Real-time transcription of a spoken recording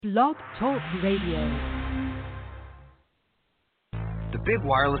Blog Talk Radio. The big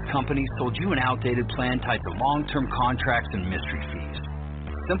wireless companies sold you an outdated plan tied to long-term contracts and mystery fees.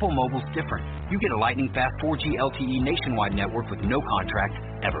 Simple Mobile's different. You get a lightning-fast 4G LTE nationwide network with no contract,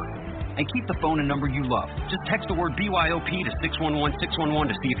 ever. And keep the phone and number you love. Just text the word BYOP to 611-611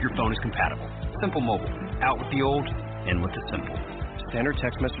 to see if your phone is compatible. Simple Mobile. Out with the old, in with the simple. Standard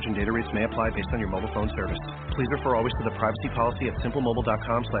text message and data rates may apply based on your mobile phone service. Please refer always to the privacy policy at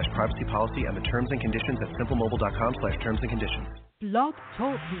simplemobile.com/privacy policy and the terms and conditions at simplemobile.com/terms and conditions. Blog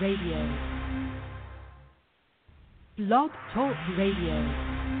Talk Radio. Blog Talk Radio.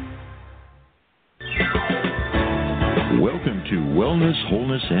 Welcome to Wellness,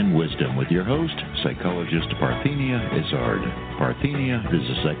 Wholeness, and Wisdom with your host, Psychologist Parthenia Izzard. Parthenia is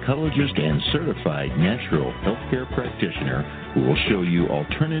a psychologist and certified natural healthcare practitioner who will show you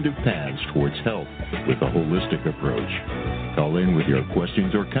alternative paths towards health with a holistic approach. Call in with your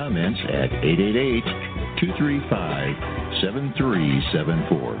questions or comments at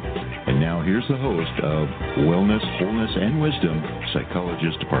 888-235-7374. And now here's the host of Wellness, Wholeness, and Wisdom,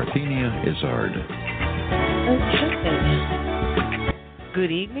 Psychologist Parthenia Izzard. Okay.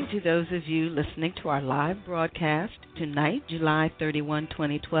 Good evening to those of you listening to our live broadcast tonight, July 31,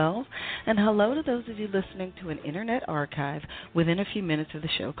 2012. And hello to those of you listening to an internet archive within a few minutes of the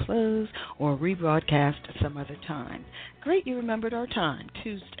show close or rebroadcast some other time. Great, you remembered our time,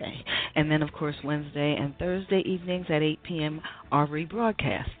 Tuesday. And then, of course, Wednesday and Thursday evenings at 8 p.m. are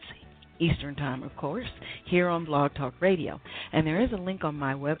rebroadcasts. Eastern Time, of course, here on Blog Talk Radio. And there is a link on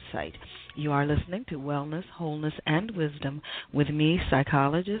my website. You are listening to Wellness, Wholeness, and Wisdom with me,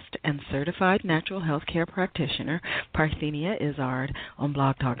 psychologist and certified natural health care practitioner, Parthenia Izzard, on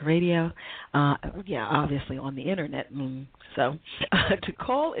Blog Talk Radio. Obviously on the internet. So to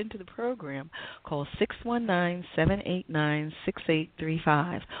call into the program, call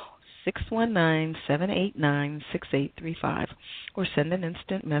 619-789-6835. 619-789-6835, or send an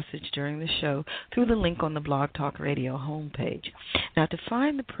instant message during the show through the link on the Blog Talk Radio homepage. Now, to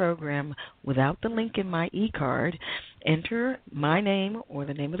find the program without the link in my e-card, enter my name or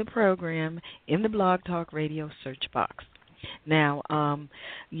the name of the program in the Blog Talk Radio search box. Now,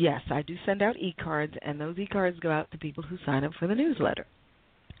 yes, I do send out e-cards, and those e-cards go out to people who sign up for the newsletter.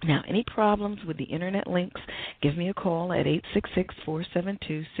 Now, any problems with the internet links, give me a call at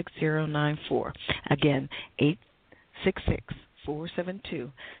 866-472-6094. Again,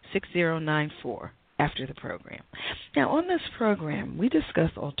 866-472-6094 after the program. Now, on this program, we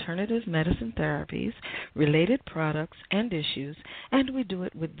discuss alternative medicine therapies, related products, and issues, and we do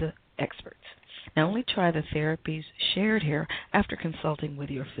it with the experts. Now, only try the therapies shared here after consulting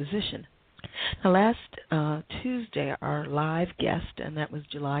with your physician. Now, last Tuesday, our live guest, and that was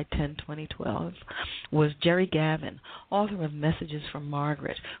July 10, 2012, was Jerry Gavin, author of Messages from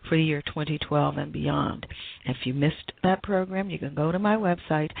Margaret for the year 2012 and beyond. If you missed that program, you can go to my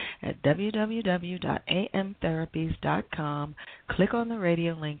website at www.amtherapies.com, click on the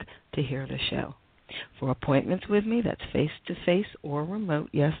radio link to hear the show. For appointments with me, that's face-to-face or remote,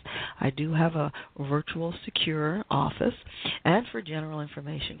 yes, I do have a virtual secure office. And for general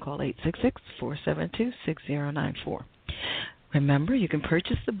information, call 866-472-6094. Remember, you can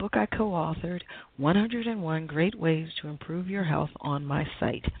purchase the book I co-authored, 101 Great Ways to Improve Your Health, on my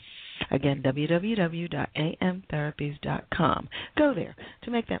site. Again, www.amtherapies.com. Go there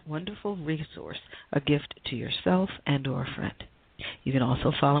to make that wonderful resource a gift to yourself and or a friend. You can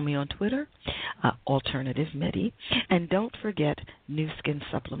also follow me on Twitter, Alternative Medi, and don't forget New Skin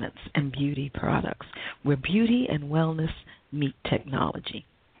Supplements and Beauty Products, where beauty and wellness meet technology.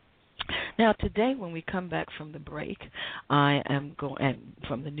 Now, today, when we come back from the break, from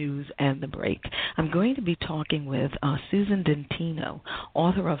the news and the break, I'm going to be talking with Susan Dintino,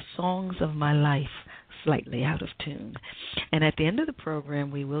 author of Songs of My Life, Slightly Out of Tune. And at the end of the program,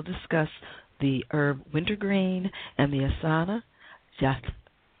 we will discuss the herb wintergreen and the asana,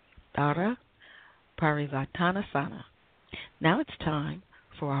 Jatara Parivartanasana. Now it's time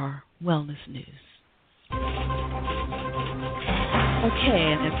for our wellness news. Okay,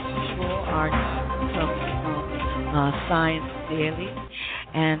 and as usual, our news comes from Science Daily,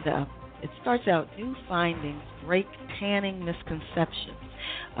 and it starts out, new findings break tanning misconceptions.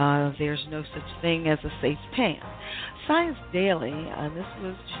 There's no such thing as a safe tan. Science Daily, this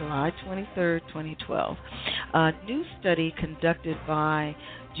was July 23rd, 2012. A new study conducted by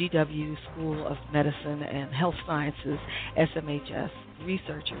GW School of Medicine and Health Sciences, SMHS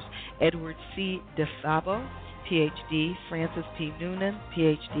researchers, Edward C. DeFabo, Ph.D., Francis P. Noonan,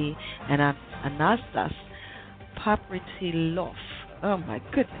 Ph.D., and Anastas Papritilov, Oh, my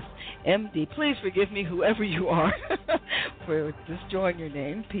goodness. MD. Please forgive me, whoever you are, for destroying your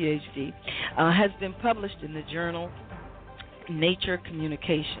name, PhD, has been published in the journal Nature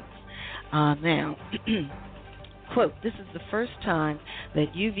Communications. Now, quote, this is the first time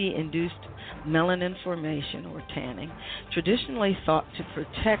that UV-induced melanin formation, or tanning, traditionally thought to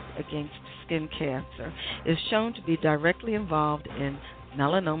protect against skin cancer, is shown to be directly involved in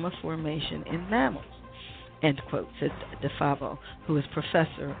melanoma formation in mammals, end quote, said DeFavo, who is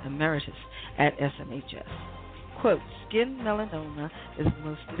professor emeritus at SMHS. Quote, skin melanoma is the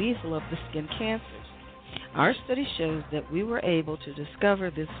most lethal of the skin cancers. Our study shows that we were able to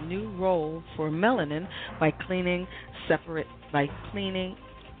discover this new role for melanin by cleanly separating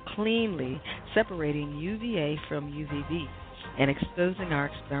UVA from UVB and exposing our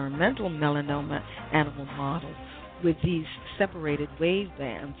experimental melanoma animal model with these separated wave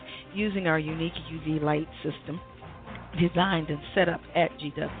bands using our unique UV light system designed and set up at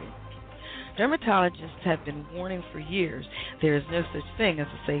GW. Dermatologists have been warning for years there is no such thing as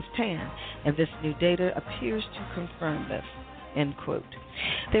a safe tan, and this new data appears to confirm this, end quote.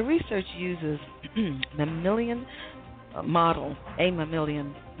 Their research uses a mammalian model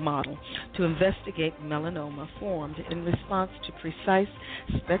to investigate melanoma formed in response to precise,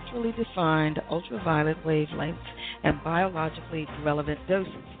 spectrally defined ultraviolet wavelengths and biologically relevant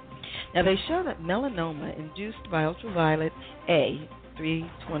doses. Now, they show that melanoma induced by ultraviolet A,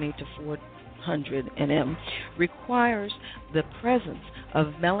 320 to 400 nm, requires the presence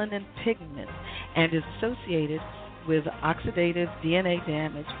of melanin pigment and is associated with oxidative DNA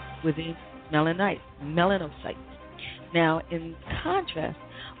damage within melanocytes. Now, in contrast,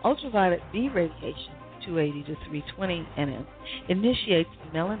 ultraviolet B radiation, 280 to 320 nm, initiates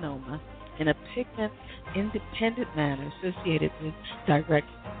melanoma in a pigment-independent manner associated with direct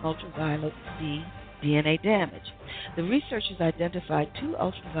ultraviolet B DNA damage. The researchers identified two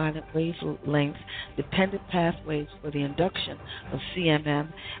ultraviolet wavelength-dependent pathways for the induction of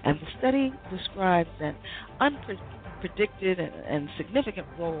CMM, and the study describes an unpredicted and significant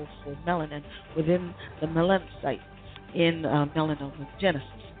role for melanin within the melanocyte in melanogenesis.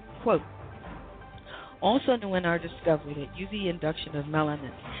 Quote, also new in our discovery that UV induction of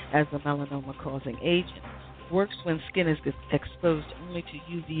melanin as a melanoma-causing agent works when skin is exposed only to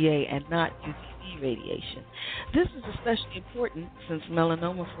UVA and not UVB radiation. This is especially important since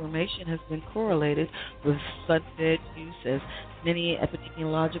melanoma formation has been correlated with sunbed use, as many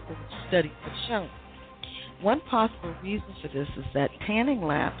epidemiological studies have shown. One possible reason for this is that tanning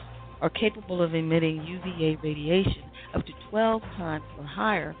lamps are capable of emitting UVA radiation up to 12 times or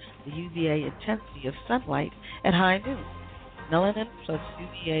higher the UVA intensity of sunlight at high noon. Melanin plus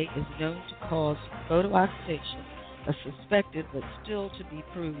UVA is known to cause photooxidation, a suspected but still to be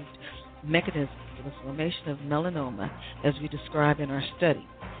proved mechanism for the formation of melanoma, as we describe in our study,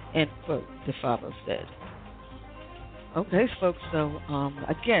 end quote, DeFavo said. Okay, folks, so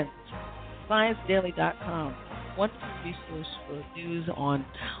again, ScienceDaily.com, wonderful resource for news on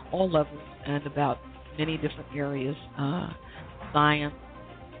all levels and about many different areas, science,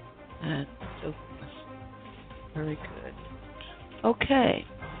 and so forth. Very good. Okay.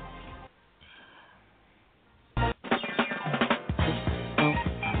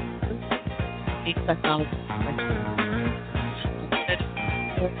 Psychologist.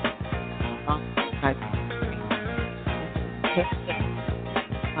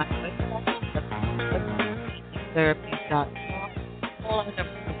 Therapies.com. All the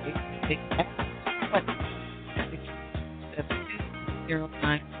numbers of big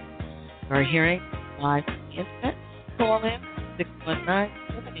are hearing live on the internet. Call in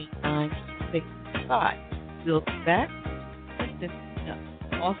 619-789-665. We'll be back with Dintino,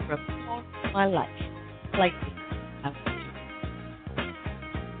 author of Song of My Life, Slightly Out.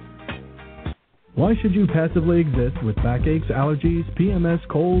 Why should you passively exist with backaches, allergies, PMS,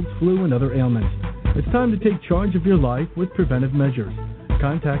 colds, flu, and other ailments? It's time to take charge of your life with preventive measures.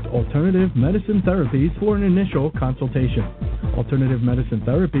 Contact Alternative Medicine Therapies for an initial consultation. Alternative Medicine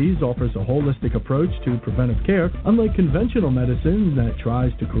Therapies offers a holistic approach to preventive care, unlike conventional medicine that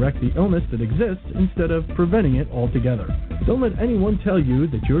tries to correct the illness that exists instead of preventing it altogether. Don't let anyone tell you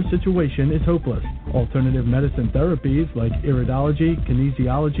that your situation is hopeless. Alternative medicine therapies like iridology,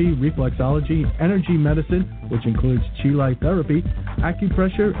 kinesiology, reflexology, energy medicine, which includes chi light therapy,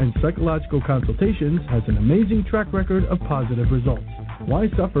 acupressure, and psychological consultations, has an amazing track record of positive results. Why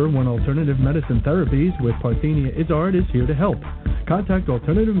suffer when Alternative Medicine Therapies with Parthenia Izzard is here to help? Contact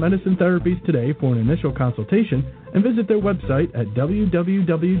Alternative Medicine Therapies today for an initial consultation and visit their website at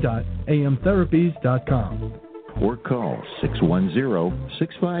www.amtherapies.com. Or call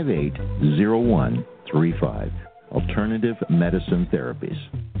 610-658-0135. alternative medicine therapies.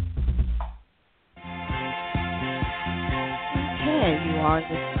 Okay, you are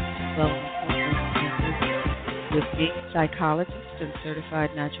listening to Wellness with me, psychologist and certified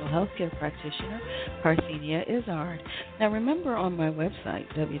natural health care practitioner, Parthenia Izzard. Now remember, on my website,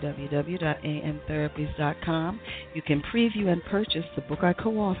 www.amtherapies.com, you can preview and purchase the book I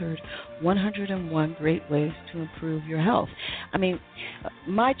co-authored, 101 Great Ways to Improve Your Health. I mean,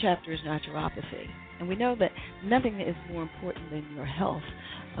 my chapter is naturopathy, and we know that nothing is more important than your health,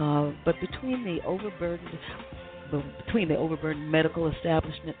 but between the overburdened medical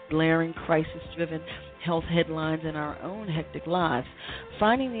establishment, blaring crisis-driven health headlines, and our own hectic lives,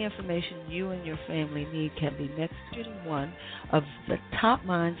 finding the information you and your family need can be next to one of the top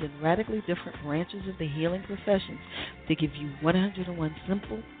minds in radically different branches of the healing professions to give you 101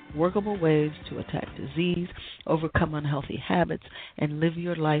 simple, workable ways to attack disease, overcome unhealthy habits, and live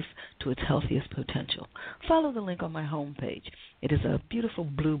your life to its healthiest potential. Follow the link on my homepage. It is a beautiful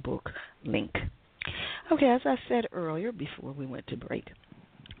blue book link. Okay, as I said earlier before we went to break,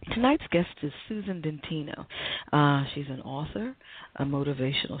 tonight's guest is Susan Dintino. She's an author, a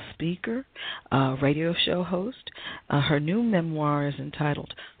motivational speaker, a radio show host. Her new memoir is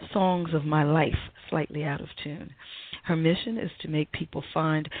entitled Songs of My Life, Slightly Out of Tune. Her mission is to make people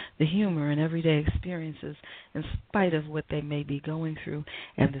find the humor in everyday experiences in spite of what they may be going through,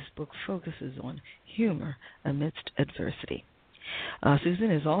 and this book focuses on humor amidst adversity.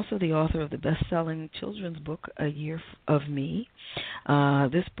 Susan is also the author of the best-selling children's book, A Year of Me.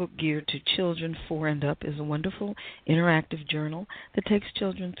 This book, geared to children 4 and up, is a wonderful interactive journal that takes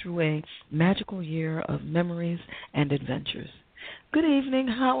children through a magical year of memories and adventures. Good evening.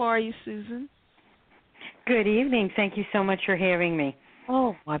 How are you, Susan? Good evening. Thank you so much for having me.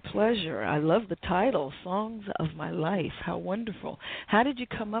 Oh, my pleasure. I love the title, Songs of My Life. How wonderful. How did you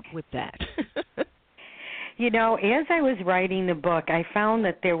come up with that? You know, as I was writing the book, I found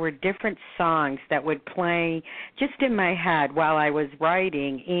that there were different songs that would play just in my head while I was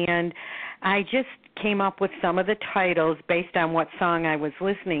writing, and I just came up with some of the titles based on what song I was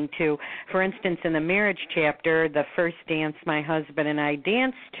listening to. For instance, in the marriage chapter, the first dance my husband and I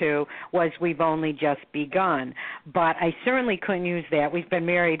danced to was We've Only Just Begun. But I certainly couldn't use that. We've been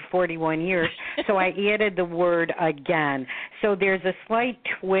married 41 years, so I added the word again. So there's a slight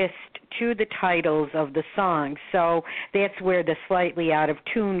twist to the titles of the songs, so that's where the slightly out of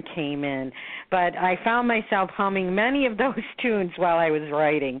tune came in. But I found myself humming many of those tunes while I was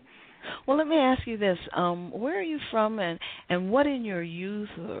writing. Well, let me ask you this. Where are you from, and what in your youth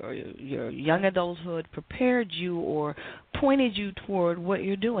or your young adulthood prepared you or pointed you toward what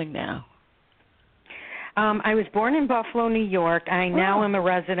you're doing now? I was born in Buffalo, New York. I now am a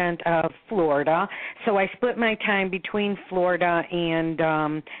resident of Florida, so I split my time between Florida and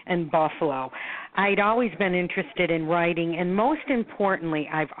Buffalo. I'd always been interested in writing, and most importantly,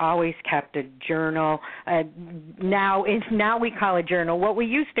 I've always kept a journal. Now we call a journal what we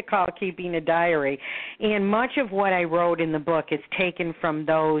used to call keeping a diary. And much of what I wrote in the book is taken from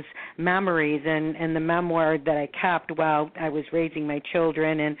those memories and the memoir that I kept while I was raising my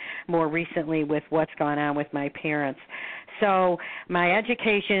children, and more recently with what's gone on with my parents. So my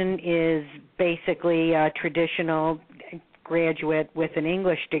education is basically a traditional graduate with an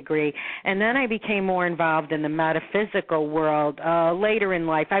English degree, and then I became more involved in the metaphysical world later in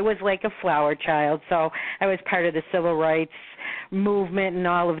life. I was like a flower child, so I was part of the civil rights movement and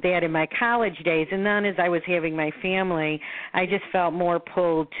all of that in my college days, and then as I was having my family, I just felt more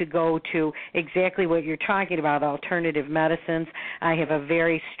pulled to go to exactly what you're talking about, alternative medicines. I have a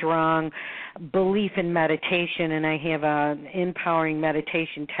very strong belief in meditation, and I have an empowering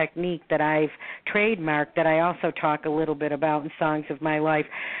meditation technique that I've trademarked that I also talk a little bit about in Songs of My Life.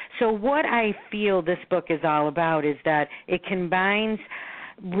 So what I feel this book is all about is that it combines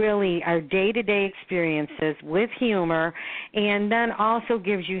really our day-to-day experiences with humor, and then also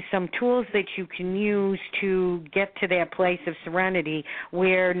gives you some tools that you can use to get to that place of serenity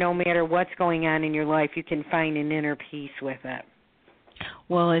where no matter what's going on in your life, you can find an inner peace with it.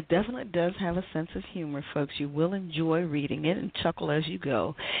 Well, it definitely does have a sense of humor, folks. You will enjoy reading it and chuckle as you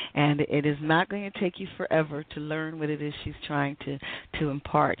go, and it is not going to take you forever to learn what it is she's trying to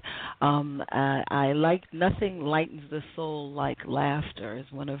impart. I like Nothing Lightens the Soul Like Laughter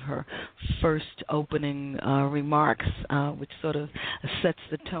is one of her first opening remarks, which sort of sets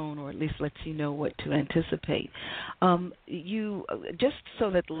the tone, or at least lets you know what to anticipate. You just so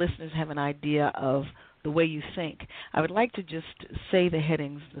that the listeners have an idea of the way you think, I would like to just say the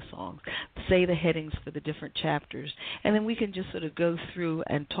headings of the songs, say the headings for the different chapters, and then we can just sort of go through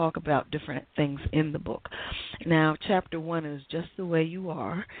and talk about different things in the book. Now, Chapter 1 is Just the Way You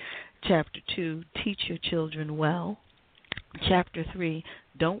Are. Chapter 2, Teach Your Children Well. Chapter 3,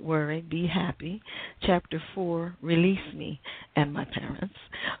 Don't Worry, Be Happy. Chapter 4, Release Me and My Parents.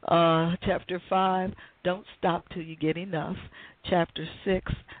 Chapter 5, Don't Stop Till You Get Enough. Chapter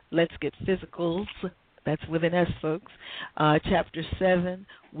 6, Let's Get Physicals. That's with an S, folks. Chapter 7,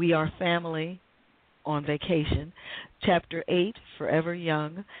 We Are Family on Vacation. Chapter 8, Forever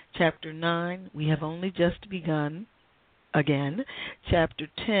Young. Chapter 9, We Have Only Just Begun. Again. Chapter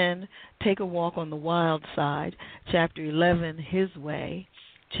 10, Take a Walk on the Wild Side. Chapter 11, His Way.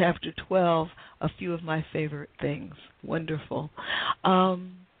 Chapter 12, A Few of My Favorite Things. Wonderful.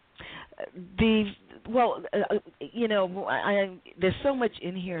 There's so much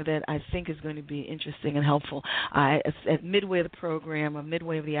in here that I think is going to be interesting and helpful. At midway of the program, or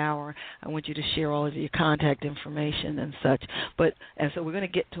midway of the hour, I want you to share all of your contact information and such. And so we're going to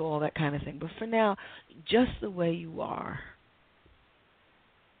get to all that kind of thing. But for now, just the way you are.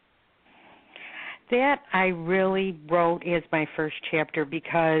 That I really wrote as my first chapter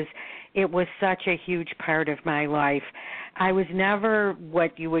because it was such a huge part of my life. I was never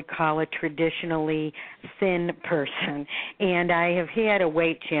what you would call a traditionally thin person, and I have had a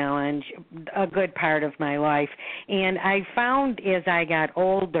weight challenge a good part of my life. And I found as I got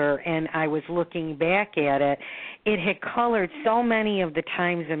older and I was looking back at it, it had colored so many of the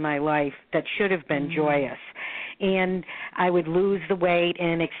times in my life that should have been joyous. And I would lose the weight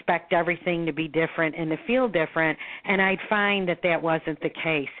and expect everything to be different and to feel different, and I'd find that that wasn't the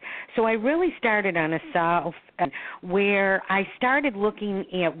case. So I really started on a self where I started looking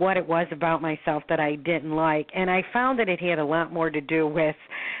at what it was about myself that I didn't like, and I found that it had a lot more to do with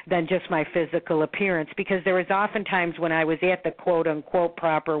than just my physical appearance, because there was often times when I was at the quote-unquote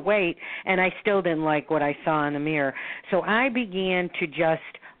proper weight, and I still didn't like what I saw in the mirror. So I began to just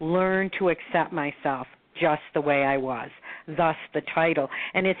learn to accept myself just the way I was, thus the title.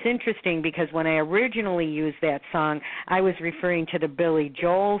 And it's interesting because when I originally used that song, I was referring to the Billy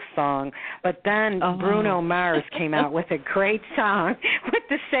Joel song, but then Bruno Mars came out with a great song with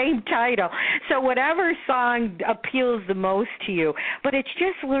the same title. So whatever song appeals the most to you, but it's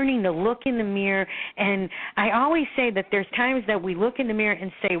just learning to look in the mirror. And I always say that there's times that we look in the mirror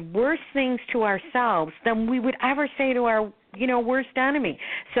and say worse things to ourselves than we would ever say to our worst enemy.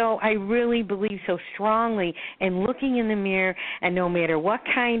 So I really believe so strongly in looking in the mirror, and no matter what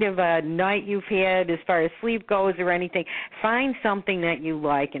kind of a night you've had as far as sleep goes or anything, find something that you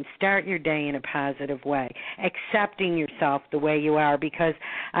like and start your day in a positive way, accepting yourself the way you are, because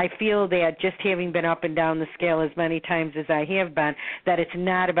I feel that just having been up and down the scale as many times as I have been, that it's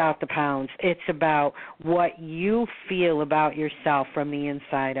not about the pounds. It's about what you feel about yourself from the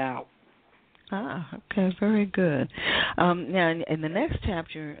inside out. Okay, very good. Now, in the next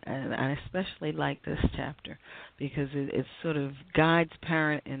chapter, and I especially like this chapter because it sort of guides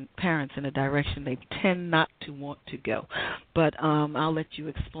parents in a direction they tend not to want to go. But I'll let you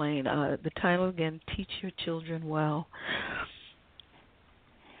explain. The title again, Teach Your Children Well.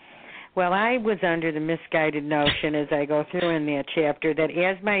 Well, I was under the misguided notion as I go through in that chapter that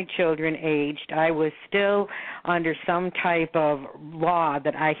as my children aged, I was still under some type of law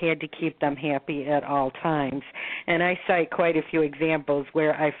that I had to keep them happy at all times. And I cite quite a few examples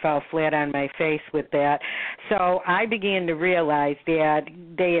where I fell flat on my face with that. So I began to realize that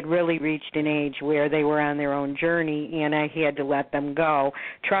they had really reached an age where they were on their own journey, and I had to let them go,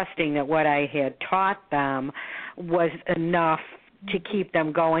 trusting that what I had taught them was enough to keep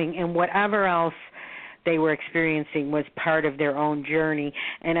them going, and whatever else they were experiencing was part of their own journey.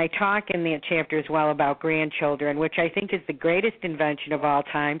 And I talk in that chapter as well about grandchildren, which I think is the greatest invention of all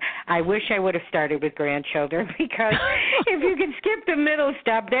time. I wish I would have started with grandchildren, because if you could skip the middle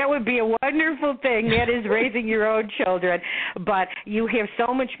step, that would be a wonderful thing. That is raising your own children. But you have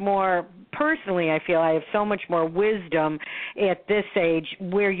so much more. Personally, I feel I have so much more wisdom at this age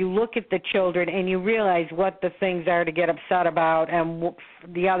where you look at the children and you realize what the things are to get upset about and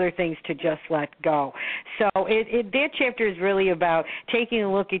the other things to just let go. So that chapter is really about taking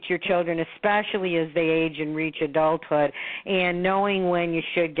a look at your children, especially as they age and reach adulthood, and knowing when you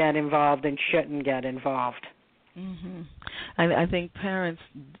should get involved and shouldn't get involved. Mm-hmm. I think parents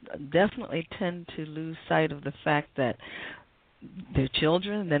definitely tend to lose sight of the fact that they're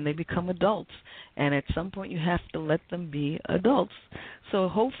children, then they become adults, and at some point you have to let them be adults. So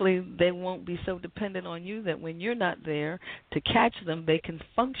hopefully they won't be so dependent on you that when you're not there to catch them, they can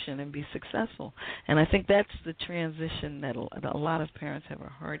function and be successful. And I think that's the transition that a lot of parents have a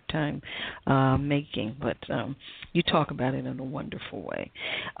hard time making. But you talk about it in a wonderful way.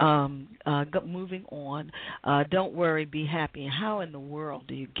 Moving on, don't worry, be happy. How in the world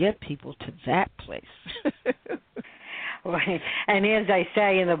do you get people to that place? And as I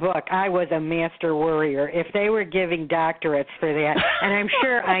say in the book, I was a master worrier. If they were giving doctorates for that, and I'm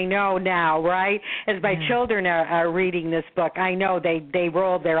sure I know now, right? As my children are reading this book, I know they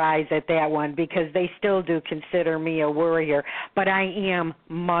rolled their eyes at that one because they still do consider me a worrier. But I am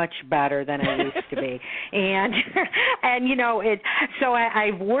much better than I used to be, and so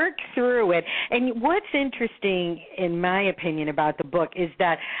I've worked through it. And what's interesting, in my opinion, about the book is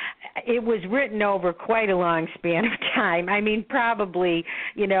that it was written over quite a long span of time. I mean, probably,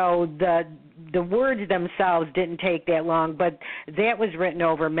 the words themselves didn't take that long, but that was written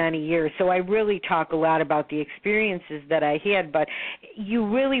over many years. So I really talk a lot about the experiences that I had, but you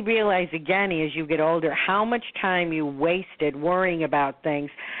really realize again as you get older how much time you wasted worrying about things,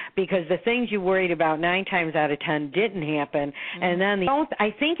 because the things you worried about 9 times out of 10 didn't happen. And then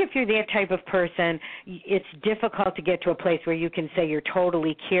I think if you're that type of person, it's difficult to get to a place where you can say you're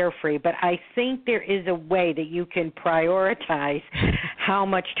totally carefree, but I think there is a way that you can prioritize how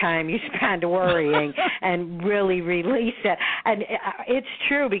much time you spend worrying and really release it. And it's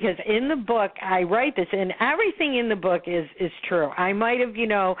true, because in the book I write this, and everything in the book is true. I might have,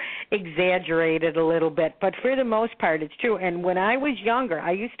 exaggerated a little bit, but for the most part it's true. And when I was younger,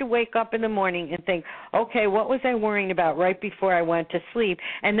 I used to wake up in the morning and think, okay, what was I worrying about right before I went to sleep,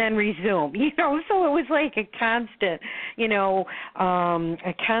 and then resume. So it was like a constant,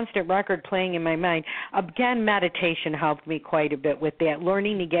 a constant record playing in my mind. Again, meditation helped me quite a bit with that,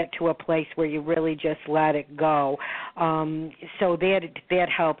 learning to get to a place where you really just let it go. So that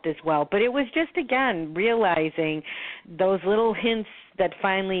helped as well. But it was just, again, realizing those little hints that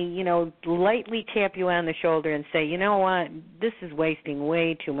finally, lightly tap you on the shoulder and say, you know what, this is wasting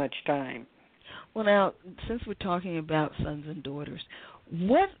way too much time. Well, now, since we're talking about sons and daughters,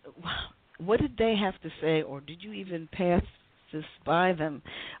 what did they have to say, or did you even pass this by them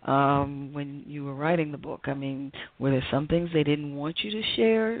when you were writing the book? I mean, were there some things they didn't want you to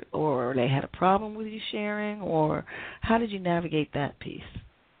share, or they had a problem with you sharing, or how did you navigate that piece?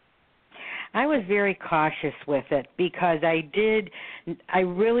 I was very cautious with it because I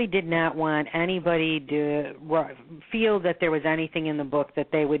really did not want anybody to feel that there was anything in the book that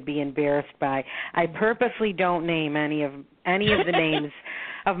they would be embarrassed by. I purposely don't name any of the names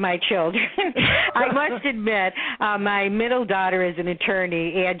of my children. I must admit, my middle daughter is an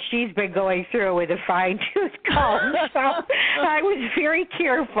attorney, and she's been going through with a fine-tooth comb. So I was very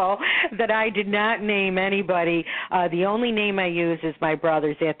careful that I did not name anybody. The only name I use is my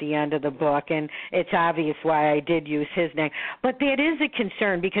brother's at the end of the book, and it's obvious why I did use his name. But that is a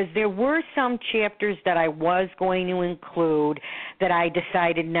concern, because there were some chapters that I was going to include that I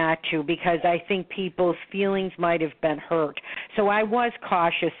decided not to, because I think people's feelings might have been hurt. So I was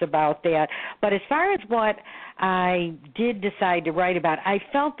cautious about that. But as far as what I did decide to write about, I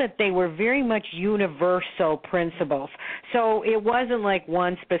felt that they were very much universal principles. So it wasn't like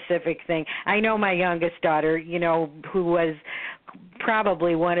one specific thing. I know my youngest daughter, who was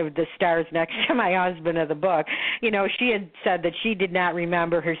probably one of the stars next to my husband of the book, she had said that she did not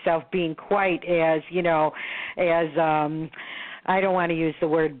remember herself being quite as, I don't want to use the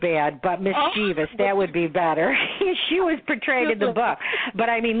word bad, but mischievous. That would be better. She was portrayed in the book. But,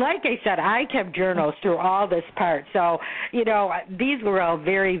 I mean, like I said, I kept journals through all this part. So, these were all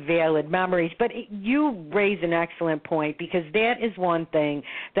very valid memories. But you raise an excellent point, because that is one thing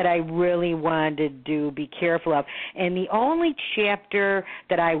that I really wanted to be careful of. And the only chapter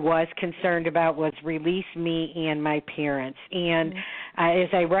that I was concerned about was Release Me and My Parents. And as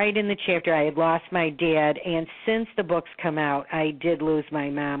I write in the chapter, I had lost my dad, and since the book's come out, I did lose my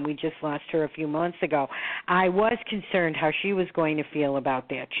mom. We just lost her a few months ago. I was concerned how she was going to feel about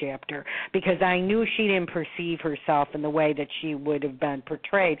that chapter, because I knew she didn't perceive herself in the way that she would have been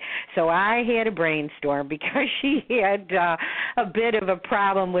portrayed. So I had a brainstorm, because she had a bit of a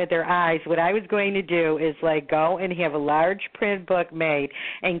problem with her eyes. What I was going to do is go and have a large print book made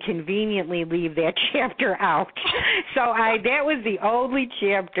and conveniently leave that chapter out. So that was the only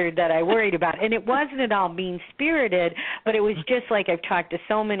chapter that I worried about. And it wasn't at all mean-spirited, but it was just like I've talked to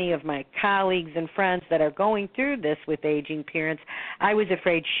so many of my colleagues and friends that are going through this with aging parents. I was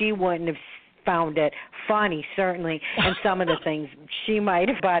afraid she wouldn't have found it funny, certainly, and some of the things she might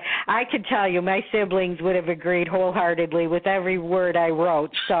have. But I could tell you my siblings would have agreed wholeheartedly with every word I wrote.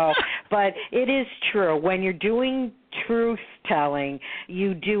 So, but it is true. When you're doing truth-telling,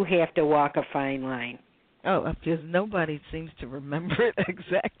 you do have to walk a fine line. Oh, because nobody seems to remember it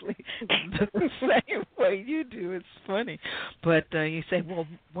exactly the same way you do. It's funny. But you say, well,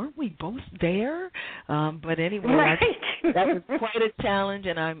 weren't we both there? But anyway, right. that was quite a challenge,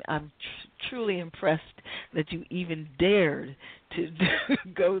 and I'm truly impressed that you even dared to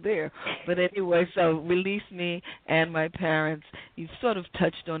go there. But anyway, so release me and my parents. You sort of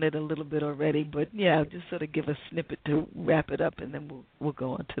touched on it a little bit already, but yeah, just sort of give a snippet to wrap it up, and then we'll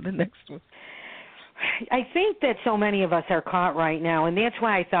go on to the next one. I think that so many of us are caught right now, and that's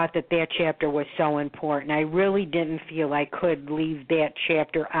why I thought that chapter was so important. I really didn't feel I could leave that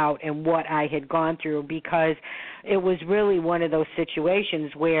chapter out and what I had gone through, because it was really one of those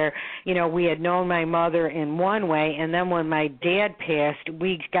situations where, we had known my mother in one way, and then when my dad passed,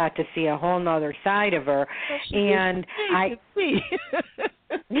 we got to see a whole nother side of her. And I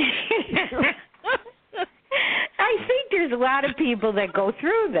think there's a lot of people that go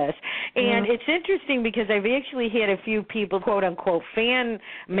through this, and it's interesting because I've actually had a few people, quote-unquote, fan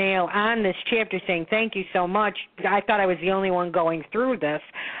mail on this chapter saying, thank you so much. I thought I was the only one going through this.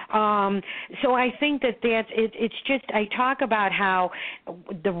 So I think it's just, I talk about how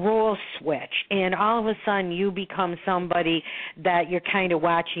the roles switch, and all of a sudden you become somebody that you're kind of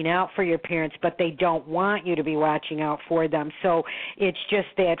watching out for your parents, but they don't want you to be watching out for them. So it's just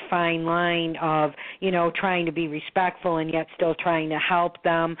that fine line of, trying to be respectful and yet still trying to help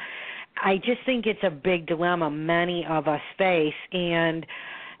them. I just think it's a big dilemma many of us face. And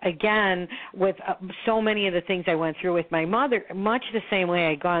again, with so many of the things I went through with my mother, much the same way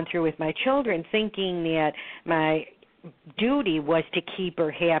I'd gone through with my children, thinking that my duty was to keep her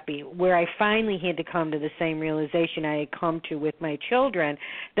happy, where I finally had to come to the same realization I had come to with my children,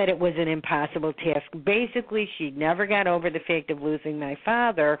 that it was an impossible task. Basically, she never got over the fact of losing my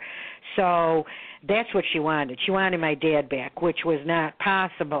father, so that's what she wanted. She wanted my dad back, which was not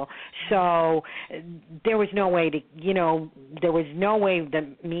possible. So there was no way that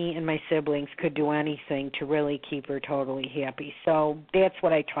me and my siblings could do anything to really keep her totally happy. So that's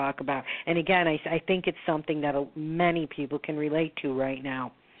what I talk about. And again, I think it's something that many people can relate to right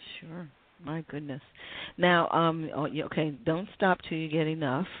now. Sure. My goodness. Now, okay, don't stop till you get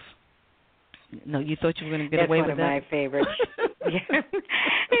enough. No, you thought you were going to get away with that? That's one of my favorites.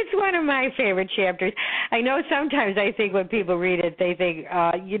 It's one of my favorite chapters. I know sometimes I think when people read it, they think,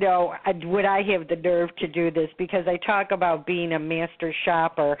 would I have the nerve to do this? Because I talk about being a master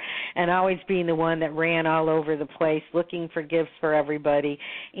shopper and always being the one that ran all over the place looking for gifts for everybody.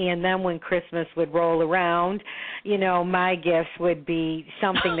 And then when Christmas would roll around, my gifts would be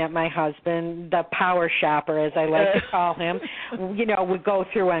something that my husband, the power shopper, as I like to call him, would go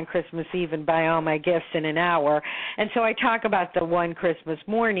through on Christmas Eve and buy all my gifts in an hour. And so I talk about the one Christmas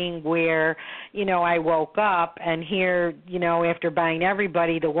morning where, I woke up and here, after buying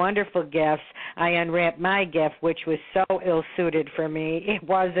everybody the wonderful gifts, I unwrapped my gift, which was so ill-suited for me. It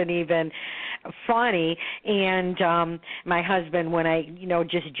wasn't even funny. And my husband, when I,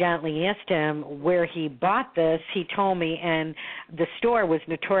 just gently asked him where he bought this, he told me, and the store was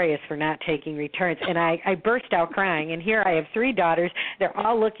notorious for not taking returns. And I burst out crying. And here I have 3 daughters. They're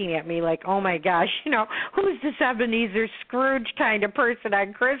all looking at me like, oh, my gosh, who's this Ebenezer Scrooge kind of person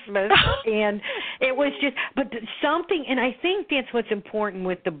on Christmas? And it was just, but something, and I think that's what's important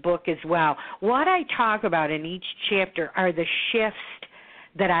with the book as well. What I talk about in each chapter are the shifts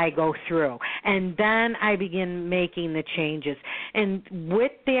that I go through, and then I begin making the changes. And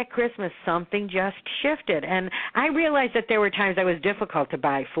with that Christmas, something just shifted, and I realized that there were times I was difficult to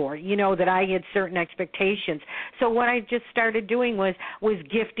buy for, that I had certain expectations. So what I just started doing was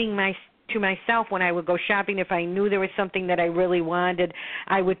gifting to myself when I would go shopping. If I knew there was something that I really wanted,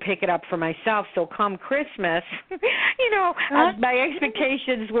 I would pick it up for myself. So come Christmas, my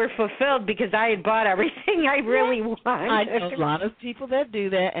expectations were fulfilled because I had bought everything I really wanted. I know a lot of people that do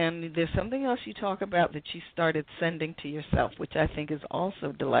that, and there's something else you talk about that you started sending to yourself, which I think is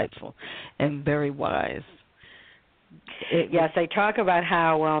also delightful and very wise. Yes, I talk about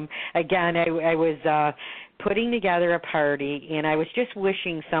how, again, I was putting together a party, and I was just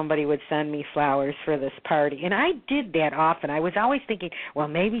wishing somebody would send me flowers for this party. And I did that often. I was always thinking, well,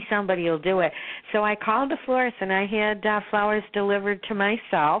 maybe somebody will do it. So I called the florist, and I had flowers delivered to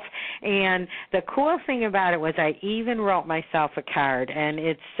myself. And the cool thing about it was I even wrote myself a card, and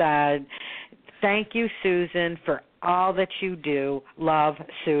it's, thank you, Susan, for all that you do. Love,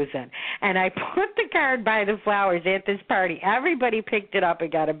 Susan. And I put the card by the flowers at this party. Everybody picked it up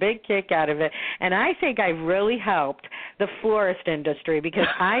and got a big kick out of it. And I think I've really helped the florist industry because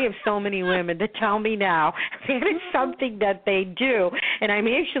I have so many women that tell me now that is something that they do. And I'm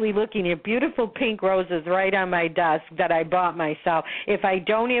actually looking at beautiful pink roses right on my desk that I bought myself. If I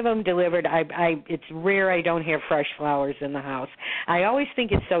don't have them delivered, it's rare I don't have fresh flowers in the house. I always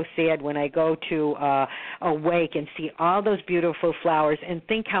think it's so sad when I go to a wake and see all those beautiful flowers and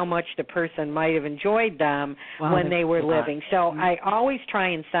think how much the person might have enjoyed them when they were living. So I always try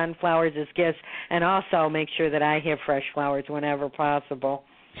and send flowers as gifts, and also make sure that I have fresh flowers whenever possible.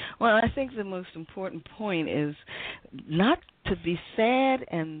 Well, I think the most important point is not to be sad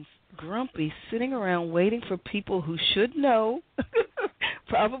and grumpy sitting around waiting for people who should know,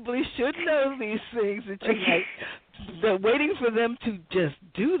 probably should know these things that you like. They're waiting for them to just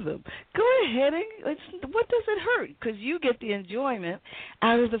do them. Go ahead and what does it hurt? Because you get the enjoyment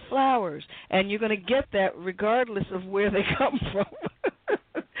out of the flowers, and you're going to get that regardless of where they come from.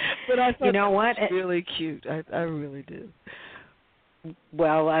 But I thought that was really cute. I really do.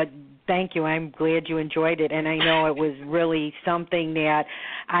 Well, thank you. I'm glad you enjoyed it, and I know it was really something that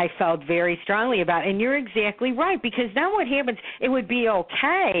I felt very strongly about. And you're exactly right, because then what happens, it would be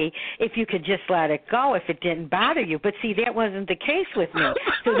okay if you could just let it go, if it didn't bother you. But, see, that wasn't the case with me.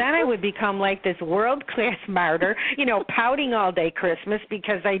 So then I would become like this world-class martyr, pouting all day Christmas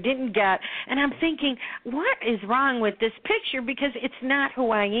because I didn't get, and I'm thinking, what is wrong with this picture? Because it's not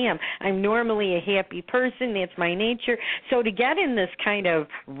who I am. I'm normally a happy person. That's my nature. So to get in this kind of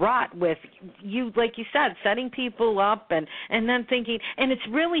rut with you, like you said, setting people up and then thinking, and it's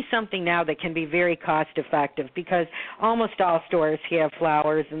really something now that can be very cost effective because almost all stores have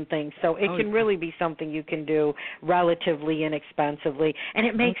flowers and things, so it can really be something you can do relatively inexpensively, and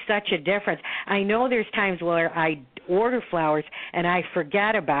it makes such a difference. I know there's times where I order flowers and I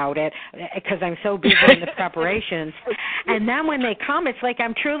forget about it because I'm so busy in the preparations, and then when they come, it's like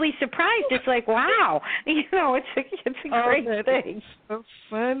I'm truly surprised. It's like, wow, it's a great thing. So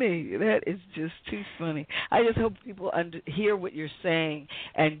funny. That is just too funny. I just hope people hear what you're saying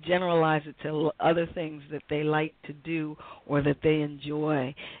and generalize it to other things that they like to do or that they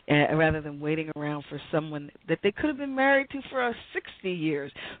enjoy, rather than waiting around for someone that they could have been married to for 60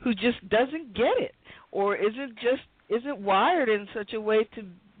 years who just doesn't get it or isn't wired in such a way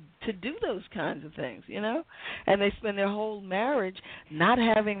to do those kinds of things, and they spend their whole marriage not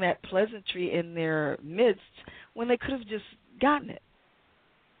having that pleasantry in their midst when they could have just gotten it.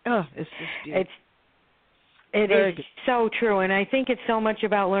 Oh, it's just beautiful. It is so true, and I think it's so much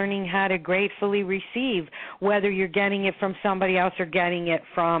about learning how to gratefully receive, whether you're getting it from somebody else or getting it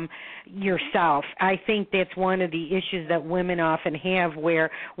from yourself. I think that's one of the issues that women often have,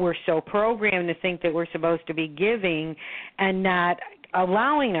 where we're so programmed to think that we're supposed to be giving and not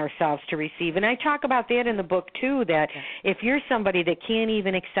allowing ourselves to receive. And I talk about that in the book, too, that if you're somebody that can't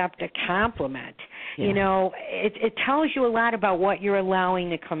even accept a compliment, it tells you a lot about what you're allowing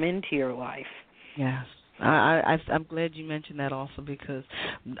to come into your life. Yes. I'm glad you mentioned that also, because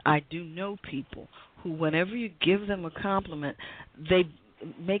I do know people who, whenever you give them a compliment, they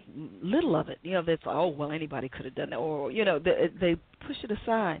make little of it. That's, anybody could have done that. Or, they push it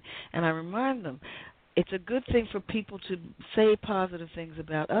aside. And I remind them, it's a good thing for people to say positive things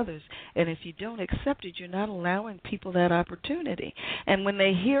about others, and if you don't accept it, you're not allowing people that opportunity. And when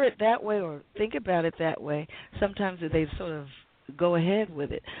they hear it that way or think about it that way, sometimes they sort of go ahead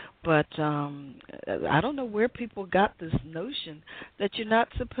with it. But I don't know where people got this notion that you're not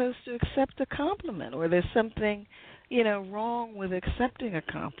supposed to accept a compliment, or there's something, wrong with accepting a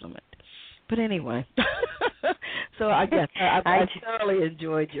compliment. But anyway, so I thoroughly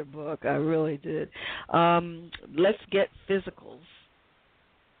enjoyed your book. I really did. Let's get physicals.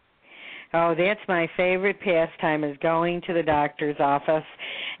 Oh, that's my favorite pastime, is going to the doctor's office,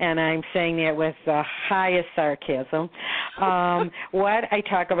 and I'm saying that with the highest sarcasm. What I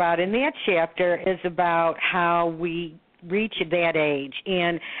talk about in that chapter is about how we reach that age,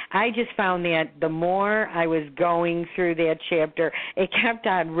 and I just found that the more I was going through that chapter, it kept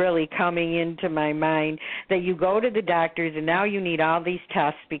on really coming into my mind that you go to the doctors and now you need all these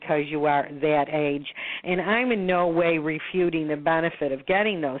tests because you are that age, and I'm in no way refuting the benefit of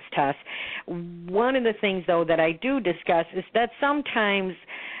getting those tests. One of the things, though, that I do discuss is that sometimes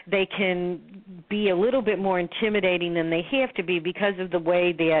they can be a little bit more intimidating than they have to be because of the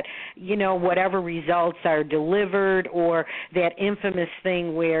way that, whatever results are delivered, or that infamous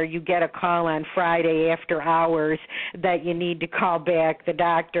thing where you get a call on Friday after hours that you need to call back the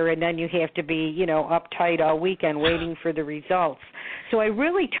doctor, and then you have to be, uptight all weekend waiting for the results. So I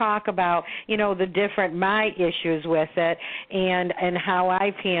really talk about, my issues with it and how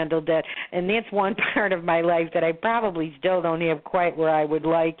I've handled it. And that's one part of my life that I probably still don't have quite where I would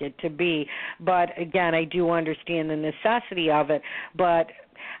like it to be. But, again, I do understand the necessity of it. But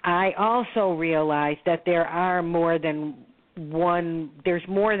I also realize that there's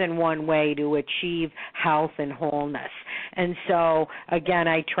more than one way to achieve health and wholeness. And so, again,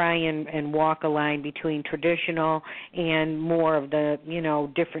 I try and walk a line between traditional and more of the,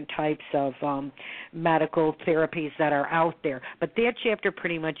 different types of medical therapies that are out there. But that chapter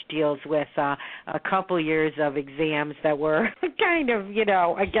pretty much deals with a couple years of exams that were kind of,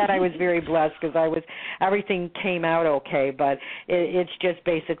 again, I was very blessed because everything came out okay, but it's just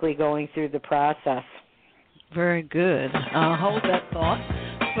basically going through the process. Very good. Hold that thought.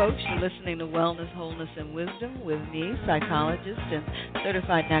 Folks, you're listening to Wellness, Wholeness, and Wisdom with me, psychologist and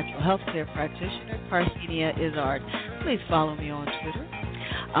certified natural health care practitioner, Parthenia Izzard. Please follow me on Twitter.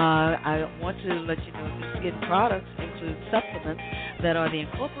 I want to let you know that skin products include supplements that are the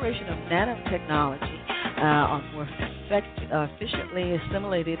incorporation of nanotechnology, are more efficiently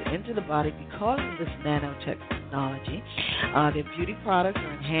assimilated into the body because of this nanotechnology. Their beauty products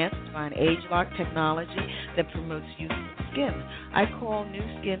are enhanced by an age-lock technology that promotes youthful skin. I call new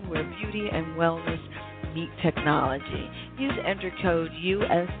skin where beauty and wellness meet technology. Use enter code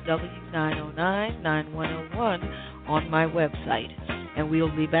USW9099101 on my website. And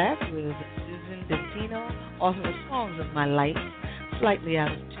we'll be back with Susan Dintino, author of Songs of My Life, Slightly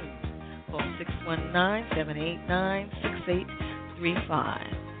Out of Tune. Call 619-789-6835.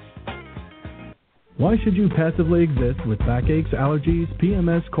 Why should you passively exist with backaches, allergies,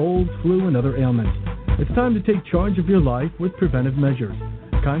 PMS, colds, flu, and other ailments? It's time to take charge of your life with preventive measures.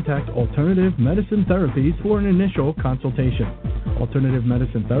 Contact Alternative Medicine Therapies for an initial consultation. Alternative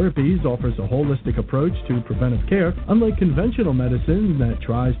Medicine Therapies offers a holistic approach to preventive care, unlike conventional medicine that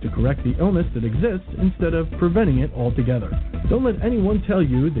tries to correct the illness that exists instead of preventing it altogether. Don't let anyone tell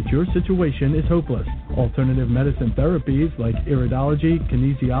you that your situation is hopeless. Alternative medicine therapies like iridology,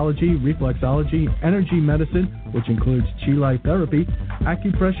 kinesiology, reflexology, energy medicine, which includes chi light therapy,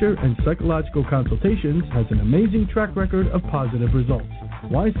 acupressure, and psychological consultations, has an amazing track record of positive results.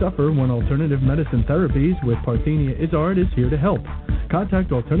 Why suffer when Alternative Medicine Therapies with Parthenia Izzard is here to help?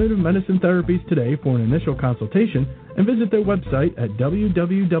 Contact Alternative Medicine Therapies today for an initial consultation and visit their website at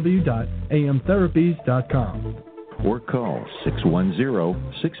www.amtherapies.com. Or call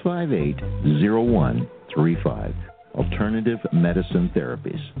 610-658-0135. Alternative Medicine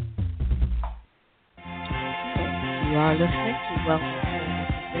Therapies. You are listening to Wellness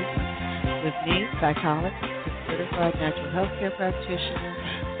with me, psychologist, certified natural health care practitioner,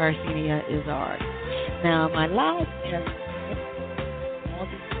 Parthenia Izzard. Now, my live guest all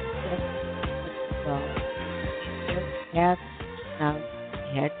these now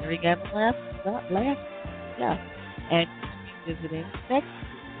we had Mary Gavin last and visiting next week.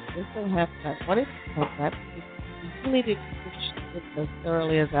 This so happened I wanted to come back because we really didn't finish it as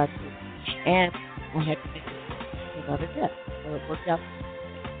thoroughly as I could, and I had to make another guest, so it worked out.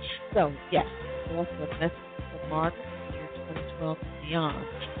 So yes, also a message from Margaret, year 2012 and beyond.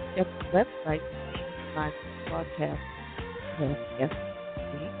 Check the website to see my broadcast Wednesday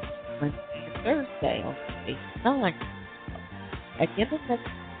and Thursday on 8 to 9. At the end of the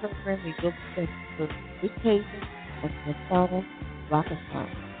program, we will be taking the good cases and the final rock-a-thon.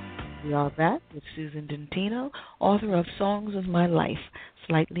 We are back with Susan Dintino, author of Songs of My Life,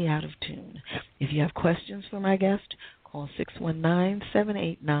 Slightly Out of Tune. If you have questions for my guest, call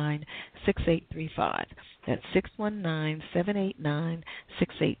 619-789-6835. That's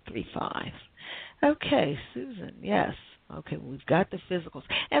 619-789-6835. Okay, Susan, yes. Okay, we've got the physicals.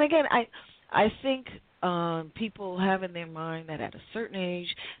 And again, I think people have in their mind that at a certain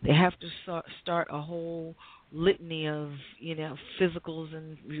age they have to start a whole litany of physicals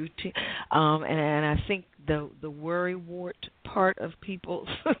and routine, and I think the worrywart part of people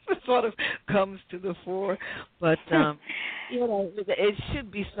sort of comes to the fore, but it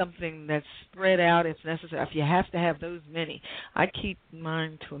should be something that's spread out if necessary. If you have to have those many, I keep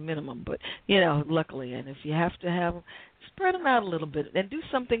mine to a minimum, but luckily, and if you have to have them, spread them out a little bit and do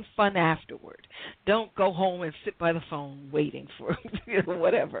something fun afterward. Don't go home and sit by the phone waiting for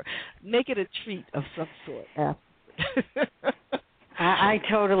whatever. Make it a treat of some sort afterward.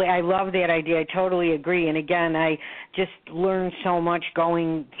 I love that idea. I totally agree. And again, I just learned so much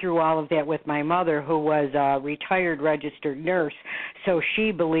going through all of that with my mother, who was a retired registered nurse. So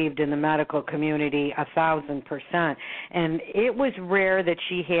she believed in the medical community 1,000%. And it was rare that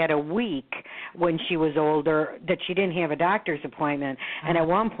she had a week when she was older that she didn't have a doctor's appointment. And at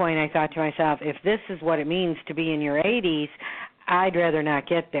one point I thought to myself, if this is what it means to be in your 80s, I'd rather not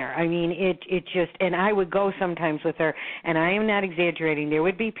get there. I mean, it just, and I would go sometimes with her, and I am not exaggerating. There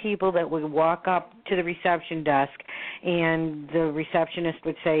would be people that would walk up to the reception desk, and the receptionist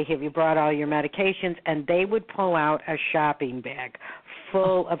would say, have you brought all your medications? And they would pull out a shopping bag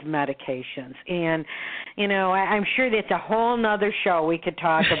full of medications. And, you know, I'm sure that's a whole nother show we could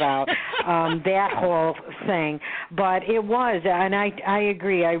talk about, that whole thing. But it was, and I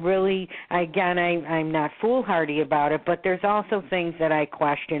agree. I'm not foolhardy about it, but there's also things that I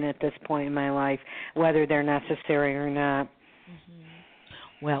question at this point in my life, whether they're necessary or not.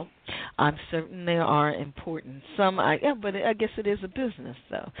 Well, I'm certain they are important. But I guess it is a business,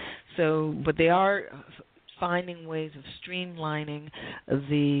 though. So, but they are finding ways of streamlining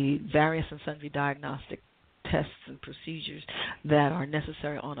the various and sundry diagnostic tests and procedures that are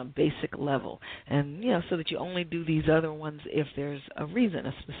necessary on a basic level, and so that you only do these other ones if there's a reason,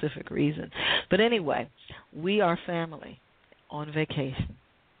 a specific reason. But anyway, we are family on vacation.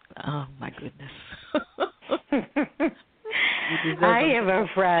 Oh my goodness. I have a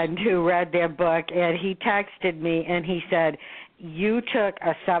friend who read that book, and he texted me and he said, you took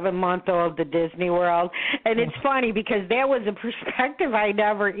a 7-month-old to Disney World. And it's funny because that was a perspective I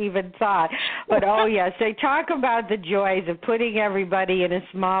never even thought. But, oh, yes, they talk about the joys of putting everybody in a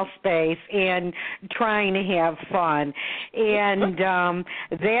small space and trying to have fun. And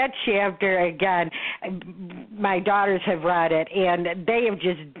that chapter, again, my daughters have read it, and they have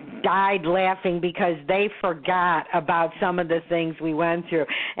just died laughing because they forgot about some of the things we went through.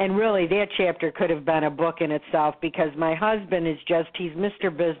 And really, that chapter could have been a book in itself because my husband he's Mr.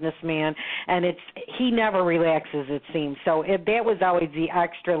 Businessman, and he never relaxes, it seems. So that was always the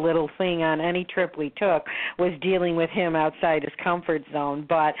extra little thing on any trip we took, was dealing with him outside his comfort zone.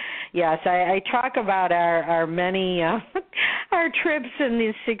 But, yes, I talk about our many, our trips and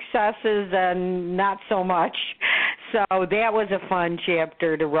the successes and not so much. So that was a fun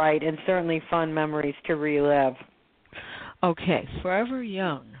chapter to write and certainly fun memories to relive. Okay, Forever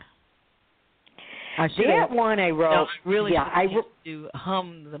Young. That one I wrote. I to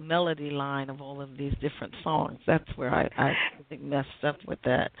hum the melody line of all of these different songs. That's where I think messed up with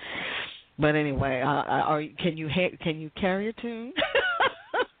that. But anyway, can you carry a tune?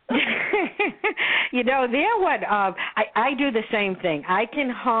 That one, I do the same thing. I can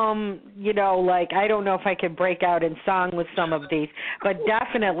hum, I don't know if I can break out in song with some of these, but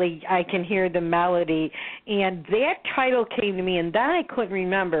definitely I can hear the melody. And that title came to me, and then I couldn't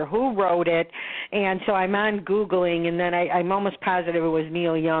remember who wrote it. And so I'm on Googling, and then I'm almost positive it was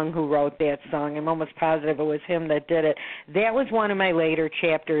Neil Young who wrote that song. I'm almost positive it was him that did it. That was one of my later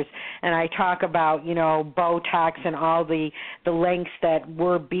chapters, and I talk about, Botox and all the lengths that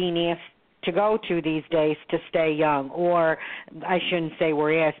we're being asked to go to these days to stay young, or I shouldn't say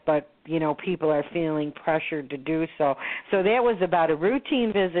we're asked, but people are feeling pressured to do so. So that was about a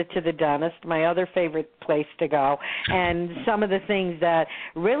routine visit to the dentist, my other favorite place to go, and some of the things that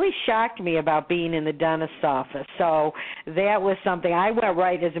really shocked me about being in the dentist's office. So that was something I went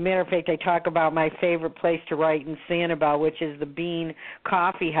right. As a matter of fact, I talk about my favorite place to write in Sanibel, which is the Bean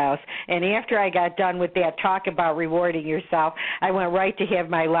Coffee House. And after I got done with that talk about rewarding yourself, I went right to have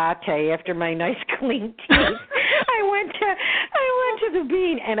my latte after my nice clean teeth. I went to the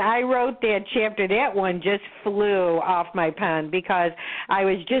Bean, and I wrote that chapter. That one just flew off my pen because I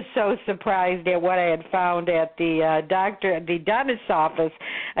was just so surprised at what I had found at the dentist's office.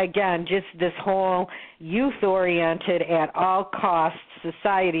 Again, just this whole youth-oriented, at all costs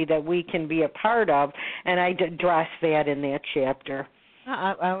society that we can be a part of, and I addressed that in that chapter.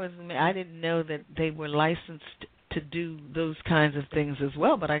 I didn't know that they were licensed to do those kinds of things as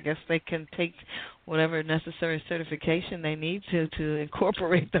well, but I guess they can take whatever necessary certification they need to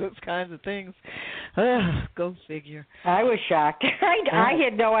incorporate those kinds of things. Go figure. I was shocked. I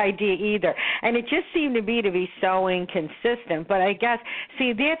had no idea either. And it just seemed to be so inconsistent. But I guess,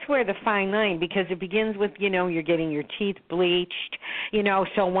 that's where the fine line, because it begins with, you're getting your teeth bleached,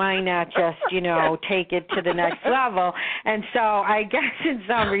 so why not just, take it to the next level? And so I guess in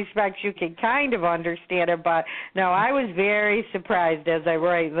some respects you can kind of understand it, but no, I was very surprised as I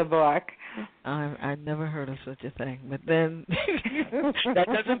write the book. I never heard of such a thing, but then that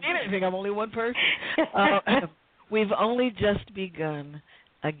doesn't mean anything. I'm only one person. We've only just begun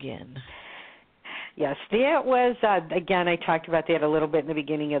again. Yes, that was, again, I talked about that a little bit in the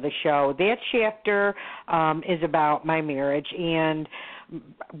beginning of the show. That chapter is about my marriage, and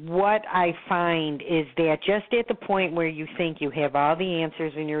what I find is that just at the point where you think you have all the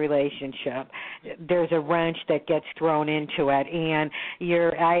answers in your relationship, there's a wrench that gets thrown into it. And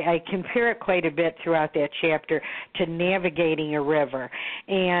I compare it quite a bit throughout that chapter to navigating a river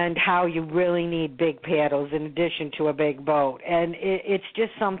and how you really need big paddles in addition to a big boat. And it's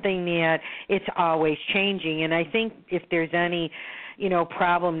just something that it's always changing. And I think if there's any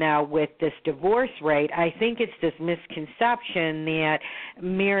problem now with this divorce rate. I think it's this misconception that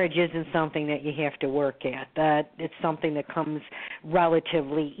marriage isn't something that you have to work at, that it's something that comes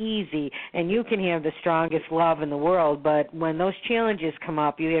relatively easy. And you can have the strongest love in the world, but when those challenges come